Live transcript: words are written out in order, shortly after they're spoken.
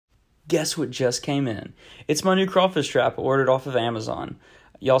guess what just came in? It's my new crawfish trap I ordered off of Amazon.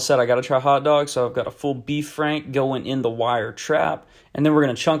 Y'all said I got to try hot dogs, so I've got a full beef frank going in the wire trap, and then we're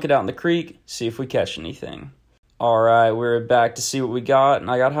going to chunk it out in the creek, see if we catch anything. All right, we're back to see what we got, and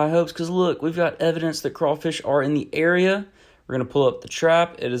I got high hopes because, look, we've got evidence that crawfish are in the area. We're going to pull up the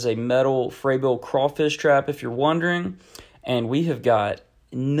trap. It is a metal Frabil crawfish trap, if you're wondering, and we have got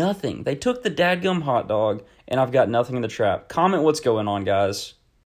nothing. They took the dadgum hot dog, and I've got nothing in the trap. Comment what's going on, guys.